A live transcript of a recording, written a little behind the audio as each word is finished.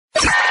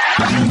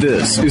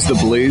This is the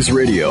Blaze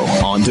Radio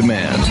on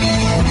demand.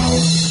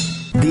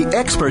 The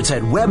experts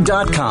at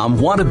Web.com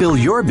want to build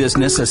your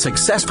business a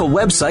successful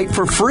website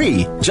for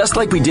free, just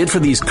like we did for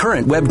these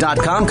current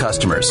Web.com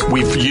customers.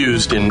 We've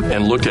used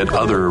and looked at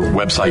other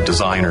website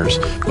designers,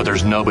 but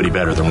there's nobody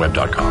better than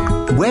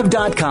Web.com.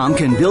 Web.com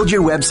can build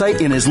your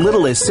website in as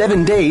little as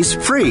 7 days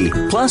free.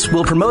 Plus,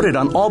 we'll promote it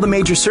on all the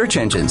major search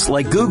engines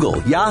like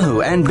Google,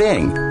 Yahoo, and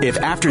Bing. If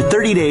after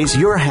 30 days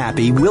you're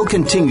happy, we'll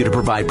continue to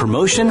provide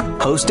promotion,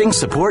 hosting,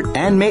 support,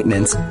 and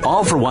maintenance,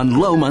 all for one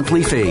low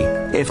monthly fee.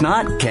 If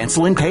not,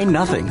 cancel and pay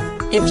nothing.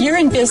 If you're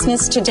in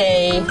business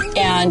today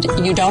and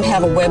you don't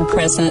have a web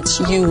presence,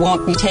 you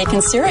won't be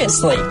taken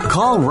seriously.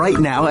 Call right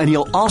now and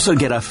you'll also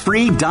get a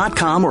free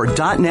 .com or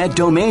 .net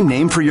domain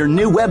name for your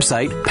new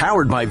website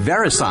powered by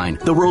VeriSign,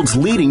 the world's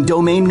leading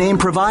domain name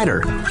provider.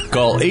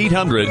 Call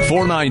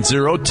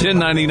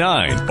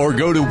 800-490-1099 or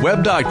go to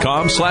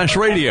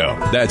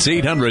web.com/radio. That's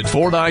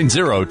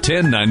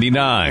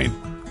 800-490-1099.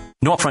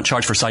 No upfront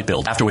charge for site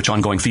build, after which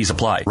ongoing fees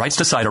apply. Rights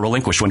to site are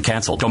relinquished when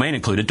canceled. Domain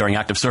included during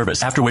active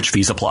service, after which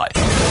fees apply.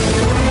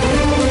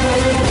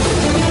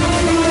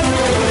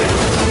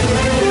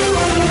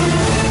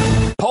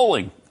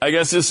 Polling. I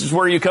guess this is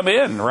where you come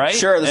in, right?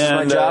 Sure, this is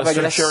my job, I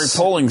guess. Sharing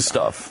polling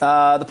stuff.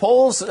 The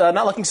polls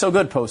not looking so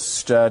good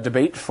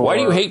post-debate. Why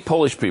do you hate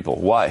Polish people?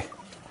 Why?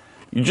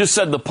 You just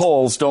said the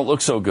polls don't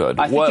look so good.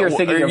 I think you're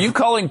thinking are you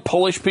calling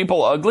Polish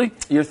people ugly?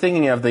 You're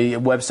thinking of the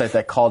website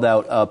that called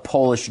out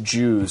Polish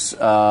Jews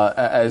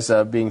as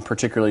being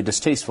particularly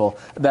distasteful.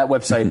 That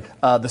website,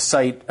 the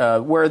site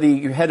where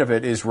the head of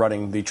it is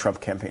running the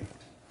Trump campaign.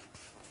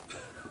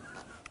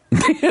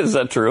 Is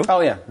that true?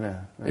 Oh, yeah.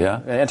 An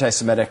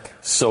anti-Semitic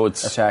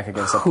attack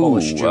against a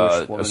Polish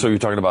Jewish woman. So you're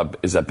talking about,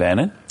 is that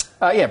Bannon?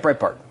 Yeah,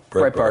 Breitbart.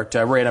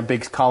 Breitbart ran a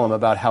big column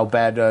about how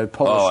bad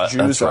Polish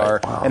Jews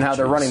are and how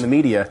they're running the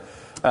media.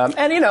 And,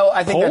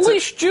 I think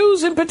Polish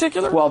Jews in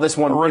particular? Well, this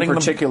one in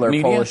particular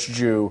Polish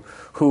Jew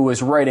who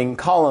was writing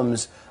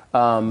columns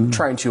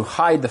trying to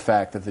hide the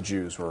fact that the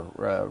Jews were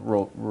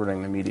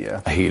running the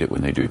media. I hate it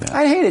when they do that.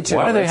 I hate it, too.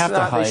 Why do they have to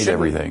hide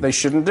everything? They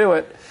shouldn't do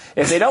it.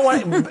 If they don't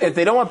want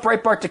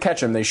Breitbart to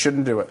catch them, they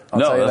shouldn't do it.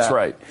 That's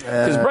right.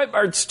 Because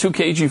Breitbart's too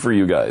cagey for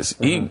you guys.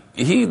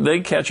 Mm-hmm.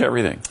 They catch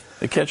everything.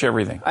 They catch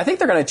everything. I think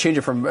they're going to change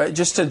it from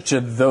just to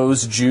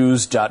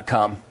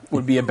thosejews.com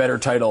would be a better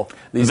title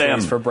these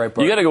days for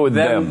Breitbart. You got to go with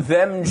them.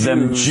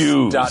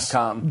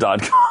 Themjews.com.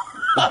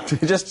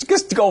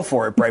 just go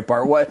for it,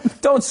 Breitbart. What?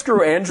 Don't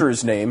screw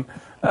Andrew's name.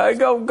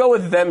 Go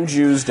with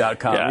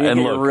themjews.com. Yeah,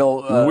 and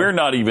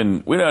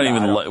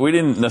look, we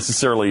didn't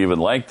necessarily even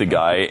like the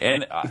guy,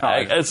 and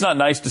it's not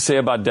nice to say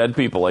about dead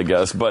people, I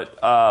guess, but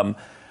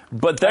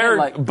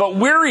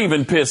we're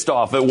even pissed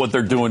off at what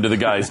they're doing to the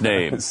guy's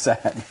name. It's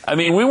sad. I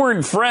mean, we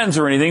weren't friends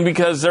or anything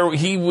because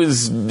he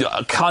was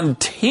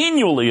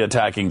continually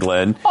attacking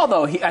Glenn.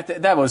 Although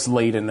that was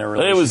late in their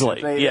relationship. It was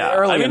late.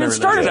 It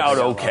started out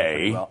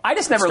okay. Well, I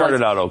just never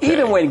started out okay.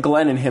 Even when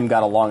Glenn and him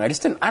got along, I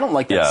don't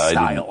like that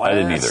style. I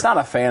didn't either. I'm not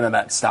a fan of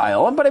that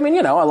style. But I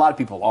mean, a lot of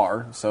people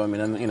are. So I mean,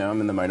 I'm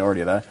in the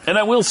minority of that. And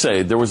I will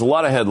say there was a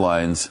lot of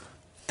headlines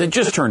that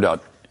just turned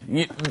out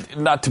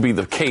not to be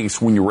the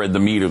case when you read the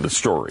meat of the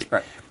story.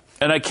 Right.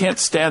 And I can't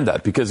stand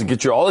that because it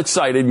gets you all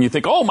excited and you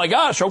think, oh my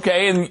gosh,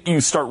 okay, and you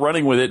start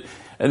running with it,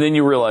 and then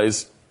you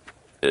realize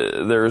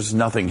there's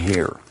nothing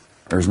here.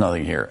 There's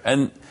nothing here.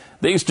 And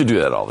they used to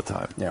do that all the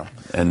time. Yeah.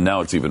 And now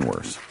it's even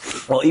worse.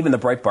 Well, even the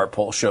Breitbart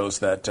poll shows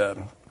that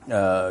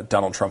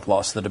Donald Trump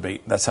lost the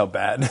debate. That's how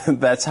bad.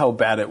 That's how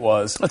bad it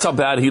was. That's how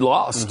bad he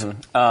lost.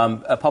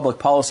 Mm-hmm. A public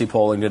policy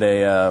polling did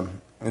a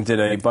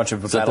bunch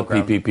of battleground. Is that the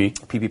PPP?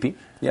 PPP,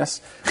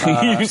 yes.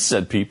 You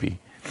said PP.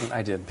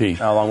 I did, P.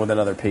 Along with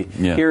another P.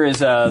 Yeah. Here is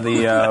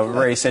the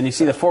race, and you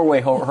see the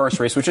four-way horse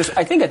race, which is,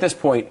 I think, at this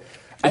point,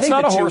 it's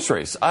not a horse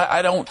race.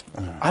 I don't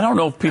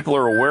know if people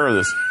are aware of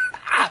this.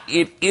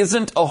 It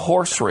isn't a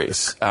horse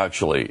race.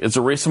 Actually, it's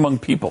a race among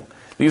people.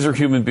 These are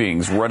human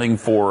beings running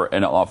for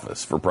an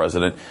office for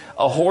president.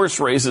 A horse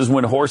race is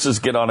when horses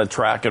get on a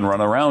track and run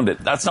around it.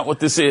 That's not what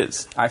this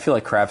is. I feel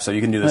like crap, so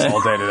you can do this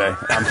all day today.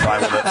 I'm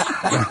fine with it.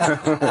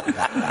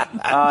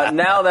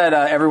 Now that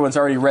everyone's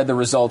already read the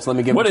results, let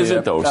me give What it to is you.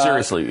 it, though?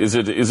 Seriously, is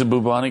it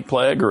bubonic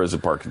plague or is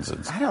it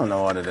Parkinson's? I don't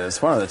know what it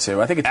is. One of the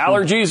two. I think it's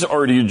allergies,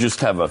 or do you just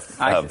have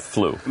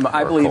flu?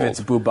 I believe it's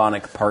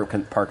bubonic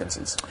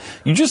Parkinson's.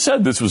 You just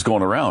said this was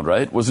going around,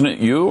 right? Wasn't it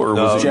you, or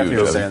was it Jeffy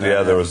you? was saying that.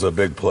 Yeah, there was a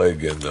big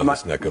plague in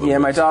this neck of the woods. Yeah,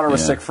 my daughter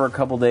was sick for a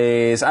couple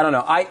days. I don't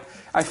know.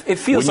 It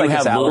feels when like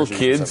you have little allergies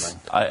kids,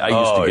 I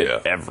used to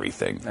get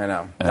everything. I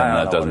know. And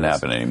that doesn't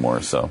happen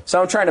anymore. So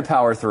I'm trying to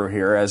power through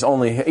here as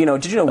only, did you know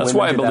that's women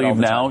why I do that all believe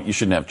the now time? You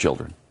shouldn't have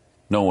children.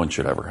 No one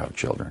should ever have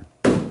children.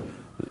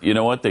 You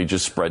know what? They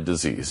just spread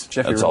disease.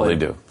 That's all they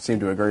do. Seem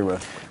to agree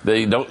with.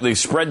 They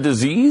spread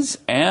disease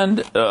and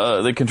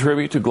they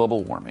contribute to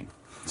global warming.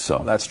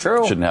 So that's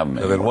true. Shouldn't have them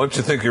anymore. And then once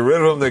you think you're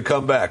rid of them, they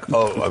come back.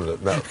 Oh, no,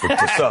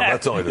 to some.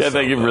 That's only to some.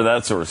 Thank you for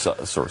that sort of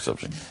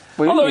subject.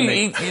 Although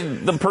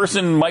the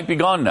person might be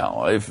gone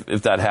now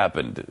if that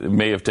happened. It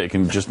may have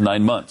taken just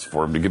 9 months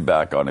for him to get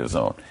back on his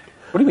own.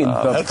 What do you mean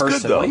the That's good,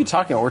 person? though. What are you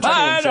talking about? We're talking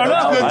I about don't know.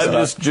 generalities. I'm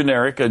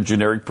just a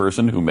generic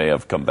person who may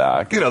have come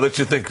back. You know, that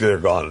you think they're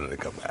gone and they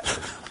come back.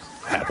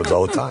 Happens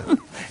all the time.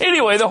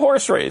 Anyway, the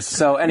horse race.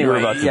 So anyway, you're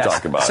about to yes.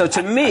 talk about. So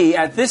to me,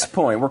 at this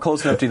point, we're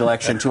close enough to the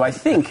election to, I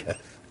think,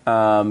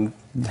 I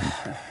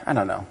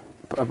don't know,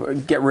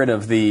 get rid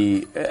of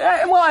the.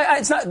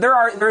 It's not.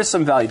 There is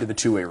some value to the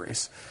two-way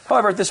race.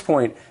 However, at this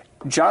point,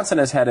 Johnson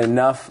has had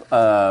enough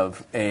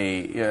of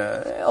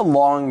a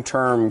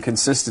long-term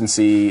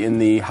consistency in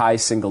the high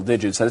single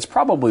digits that it's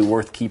probably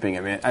worth keeping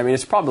him. I mean,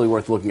 it's probably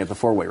worth looking at the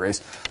four-way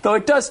race, though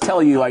it does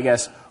tell you, I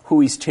guess,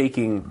 who he's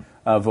taking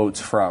votes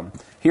from.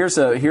 Here's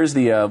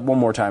the one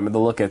more time the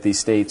look at these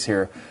states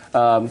here.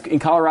 In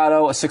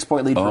Colorado, a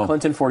 6-point lead for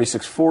Clinton,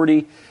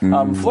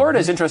 46-40. Florida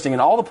is interesting,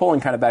 and all the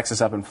polling kind of backs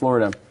us up in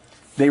Florida.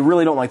 They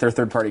really don't like their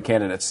third-party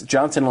candidates.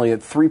 Johnson only at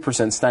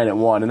 3%, Stein at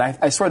 1%, and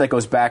I swear that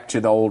goes back to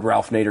the old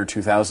Ralph Nader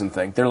 2000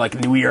 thing. They're like,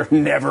 we are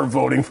never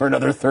voting for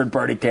another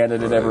third-party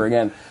candidate ever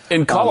again.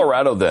 In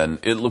Colorado, then,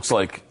 it looks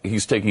like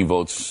he's taking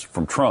votes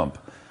from Trump,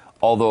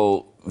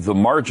 although the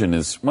margin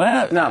is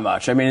not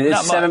much. I mean, it's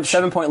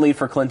 7-point lead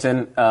for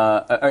Clinton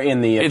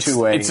in the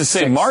two-way. It's the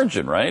same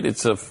margin, right?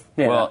 It's a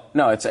no,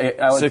 it's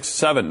 6,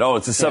 7. No,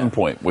 it's a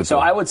 7-point. So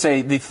I would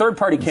say the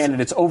third-party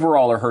candidates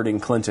overall are hurting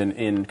Clinton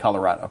in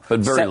Colorado,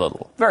 but very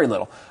little. Very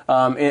little.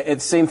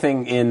 It's the same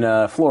thing in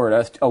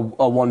Florida. A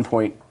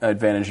 1-point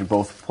advantage in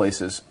both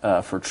places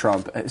for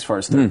Trump as far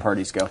as third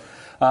parties go.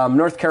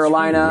 North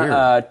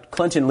Carolina,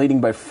 Clinton leading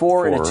by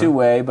 4 in a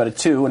two-way, but a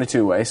 2 in a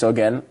two-way. So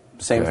again.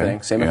 Same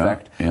thing, same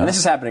effect. Yeah. And this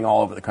is happening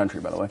all over the country,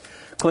 by the way.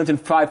 Clinton,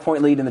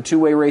 5-point lead in the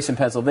two-way race in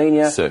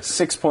Pennsylvania.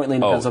 6-point lead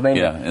in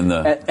Pennsylvania.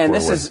 Yeah, and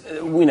this is,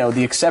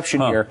 the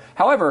exception here.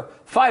 However,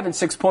 5 and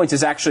 6 points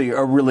is actually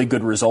a really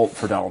good result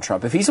for Donald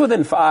Trump. If he's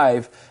within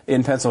 5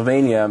 in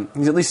Pennsylvania,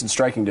 he's at least in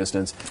striking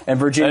distance. And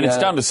Virginia. And it's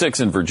down to 6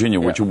 in Virginia,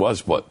 which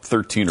was,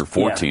 13 or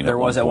 14 yeah, there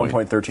was at one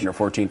point 13 or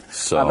 14.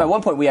 So. At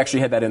one point, we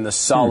actually had that in the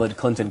solid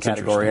Clinton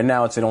category, and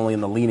now it's only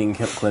in the leaning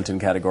Clinton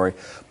category.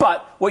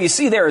 But what you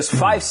see there is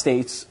 5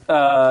 states,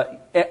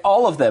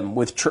 all of them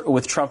with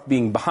Trump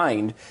being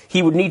behind.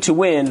 He would need to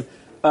win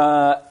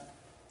 4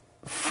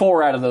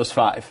 out of those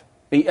 5.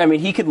 I mean,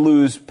 he could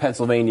lose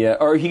Pennsylvania,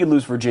 or he could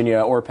lose Virginia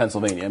or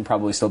Pennsylvania and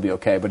probably still be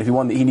okay. But if he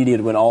won, he needed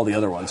to win all the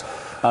other ones,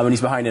 and he's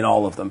behind in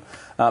all of them.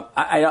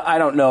 I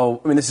don't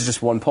know. I mean, this is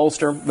just one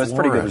pollster, but it's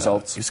pretty good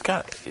results. He's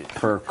got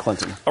for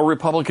Clinton. A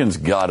Republican's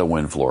got to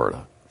win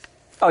Florida.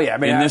 Oh yeah, I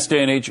mean, in this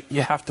day and age,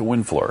 you have to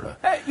win Florida.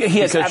 He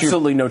has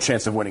absolutely no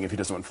chance of winning if he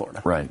doesn't win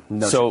Florida. Right.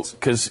 No chance.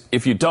 Because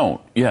if you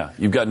don't,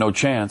 you've got no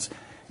chance.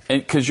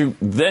 Because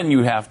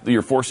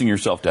you're forcing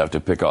yourself to have to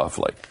pick off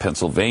like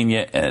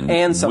Pennsylvania and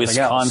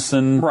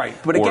Wisconsin, else. Right?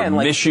 But again,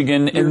 or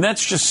Michigan, and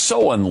that's just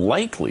so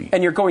unlikely.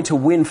 And you're going to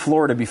win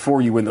Florida before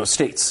you win those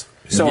states.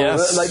 So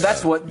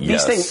that's what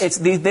these things.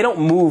 They don't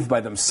move by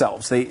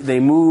themselves. They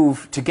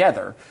move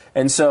together.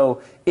 And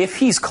so if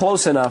he's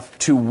close enough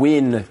to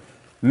win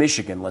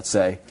Michigan, let's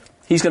say,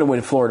 he's going to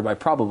win Florida by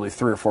probably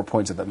 3 or 4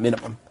 points at the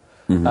minimum.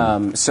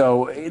 Mm-hmm.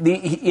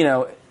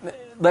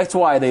 That's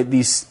why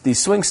these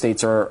swing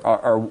states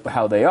are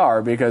how they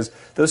are, because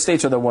those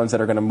states are the ones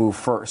that are going to move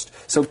first.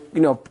 So,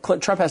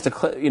 Trump has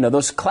to,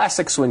 those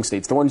classic swing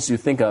states, the ones you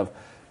think of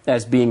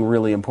as being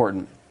really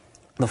important,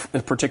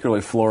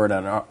 particularly Florida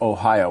and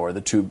Ohio are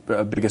the two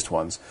biggest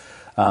ones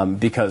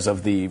because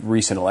of the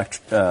recent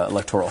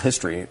electoral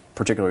history,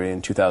 particularly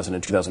in 2000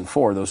 and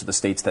 2004. Those are the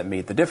states that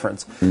made the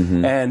difference.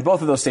 Mm-hmm. And both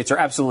of those states are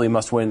absolutely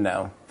must win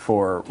now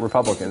for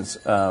Republicans,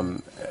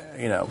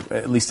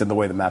 at least in the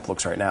way the map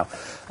looks right now.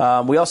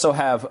 We also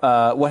have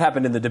what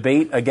happened in the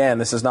debate. Again,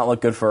 this does not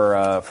look good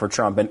for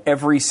Trump. And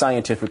every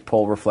scientific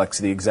poll reflects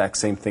the exact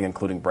same thing,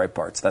 including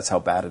Breitbart's. That's how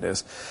bad it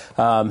is.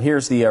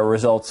 Here's the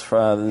results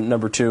for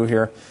number 2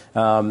 here.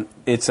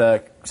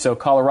 So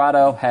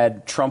Colorado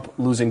had Trump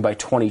losing by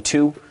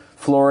 22.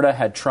 Florida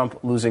had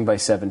Trump losing by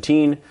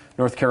 17.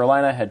 North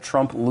Carolina had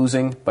Trump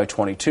losing by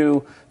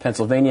 22.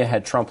 Pennsylvania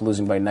had Trump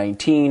losing by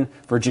 19.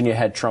 Virginia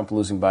had Trump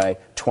losing by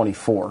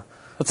 24.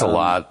 That's a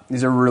lot.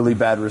 These are really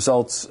bad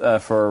results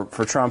for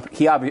Trump.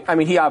 He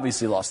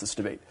obviously lost this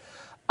debate.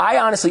 I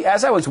honestly,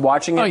 as I was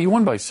watching it... Oh, you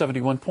won by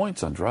 71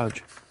 points on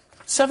Drudge.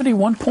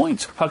 71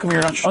 points. How come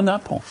you're not on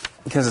that poll?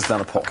 Because it's not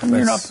a poll.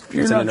 You're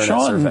not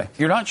showing.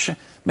 You're not.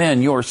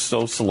 Man, you're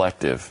so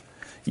selective.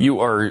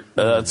 You are.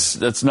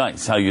 That's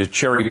nice how you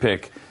cherry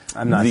pick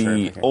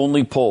the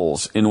only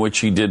polls in which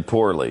he did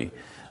poorly,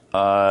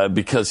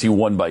 because he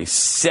won by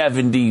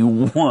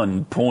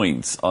 71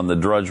 points on the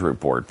Drudge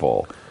Report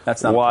poll.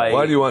 That's not why.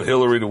 Why do you want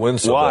Hillary to win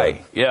so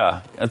bad?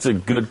 Yeah, that's a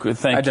good.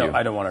 Thank you.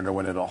 I don't want her to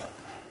win at all.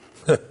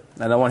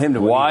 I don't want him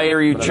to win. Why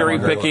are you cherry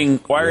picking?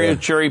 Why are you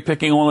cherry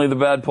picking only the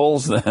bad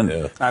polls then?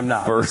 Yeah. I'm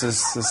not.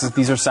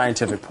 These are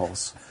scientific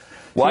polls.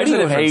 Why do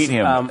you hate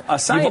him?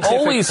 You've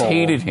always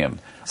hated him.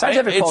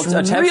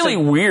 It's really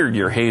weird,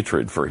 your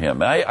hatred for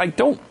him. I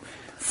don't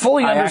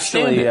fully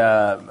understand it.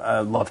 I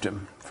actually loved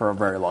him for a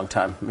very long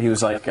time. He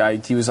was like I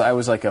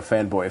was like a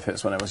fanboy of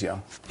his when I was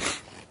young.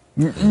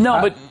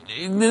 No, but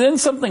then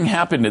something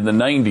happened in the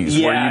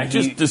 90s where you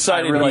just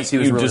decided he was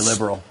really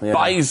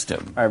despised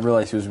liberal. him. I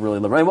realized he was really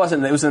liberal. It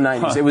wasn't. It was in the 90s.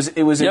 Huh.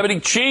 It was. Yeah, but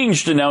he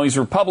changed and now he's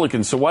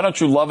Republican. So why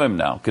don't you love him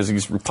now? Because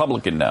he's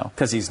Republican now.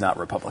 Because he's not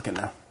Republican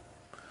now.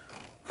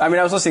 I mean,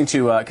 I was listening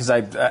to why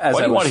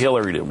do you want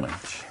Hillary to win?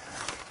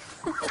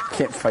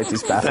 Can't fight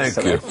these battles.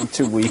 Thank you. I'm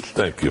too weak.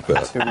 Thank you,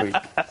 Pat. Too weak.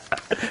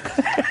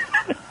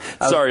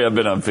 Sorry, I've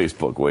been on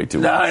Facebook way too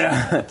much.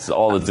 That's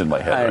all that's in my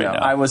head right now.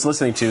 I was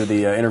listening to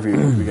the interview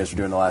you guys were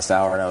doing the last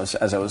hour, and I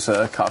was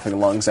coughing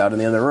lungs out in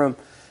the other room,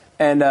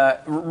 and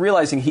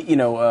realizing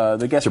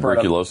the guest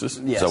tuberculosis.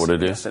 Brought up, yes, is that what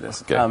it is? Yes, it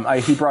is.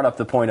 Okay. He brought up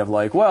the point of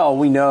like, well,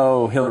 we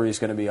know Hillary's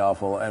going to be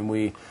awful, and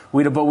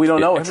but we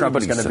don't know what Trump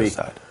is going to be.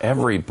 That.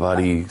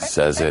 Everybody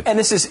says it. And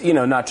this is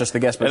not just the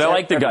guest, but and I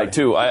like the guy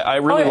too. I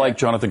really like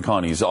Jonathan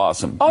Cahn. He's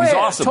awesome. Oh, he's yeah,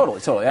 awesome.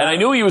 Totally. And I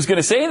knew he was going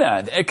to say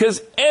that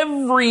because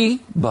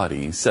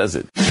everybody says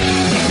it.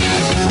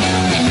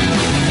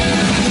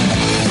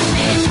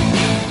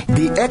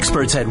 The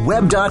experts at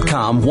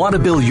Web.com want to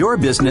build your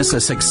business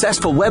a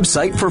successful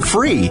website for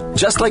free,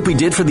 just like we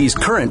did for these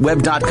current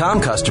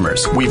Web.com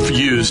customers. We've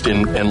used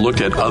and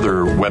looked at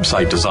other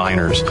website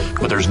designers,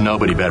 but there's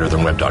nobody better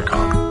than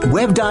Web.com.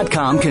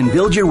 Web.com can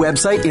build your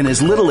website in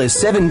as little as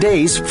 7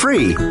 days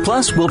free.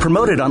 Plus, we'll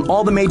promote it on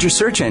all the major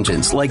search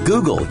engines like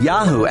Google,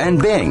 Yahoo,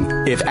 and Bing.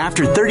 If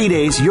after 30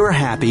 days you're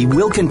happy,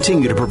 we'll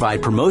continue to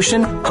provide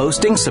promotion,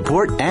 hosting,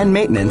 support, and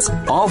maintenance,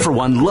 all for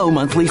one low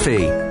monthly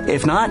fee.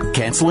 If not,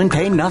 cancel and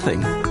pay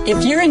nothing.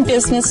 If you're in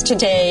business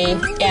today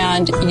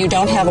and you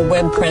don't have a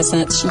web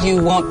presence,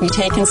 you won't be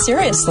taken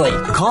seriously.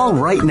 Call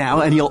right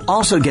now and you'll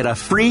also get a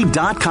free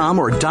 .com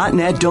or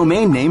 .net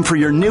domain name for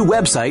your new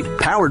website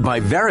powered by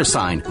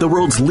VeriSign, the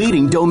world's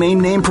leading domain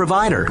name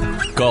provider.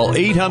 Call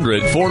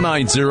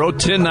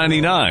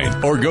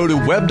 800-490-1099 or go to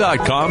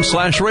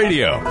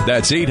web.com/radio.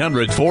 That's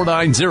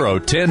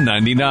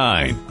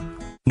 800-490-1099.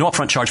 No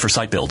upfront charge for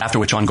site build, after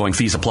which ongoing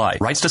fees apply.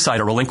 Rights to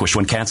site are relinquished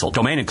when canceled.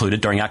 Domain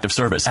included during active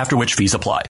service, after which fees apply.